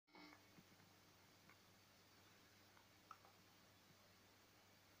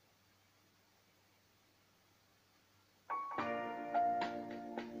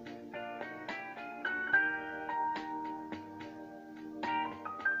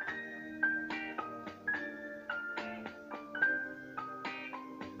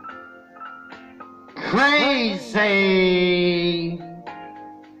crazy.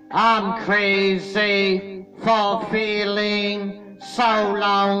 I'm crazy for feeling so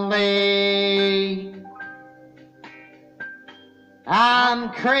lonely.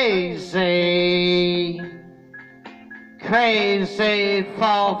 I'm crazy, crazy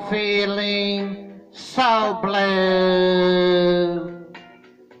for feeling so blue.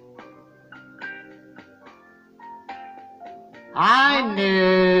 I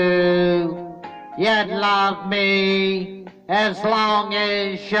knew you'd love me as long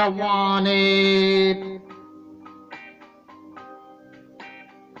as you wanted,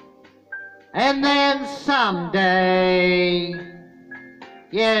 and then someday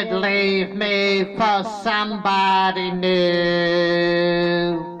you'd leave me for somebody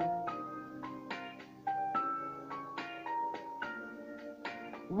new.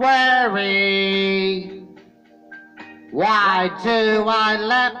 Worry. Why do I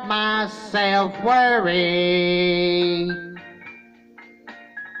let myself worry?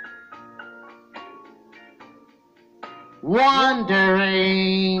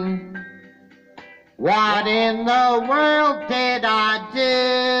 Wondering, what in the world did I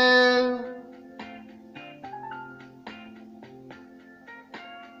do?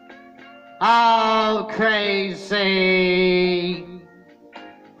 Oh, crazy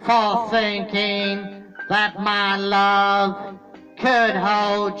for thinking that my love could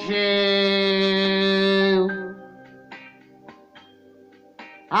hold you.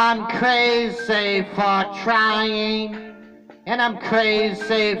 I'm crazy for trying, and I'm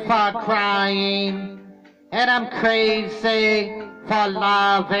crazy for crying, and I'm crazy for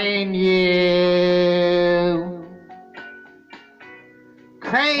loving you.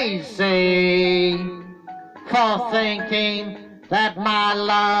 Crazy for thinking that my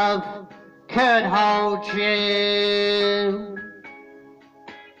love could hold you.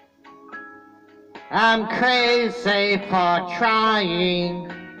 I'm crazy for trying,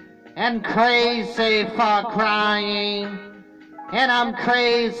 and crazy for crying, and I'm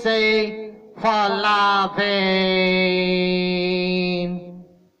crazy for loving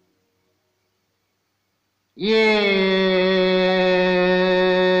you.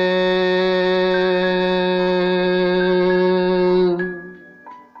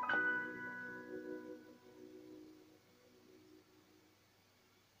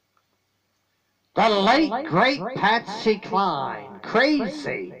 The late, great Patsy Cline,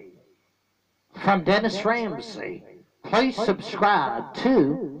 Crazy, from Dennis Ramsay. Please subscribe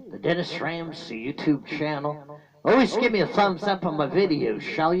to the Dennis Ramsay YouTube channel. Always give me a thumbs up on my videos,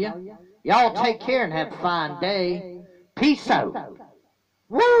 shall ya? Y'all take care and have a fine day. Peace out.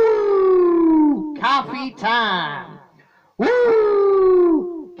 Woo! Coffee time.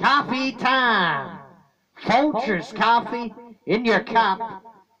 Woo! Coffee time. Folgers coffee in your cup.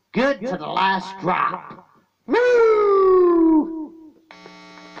 Good to the last drop. Woo!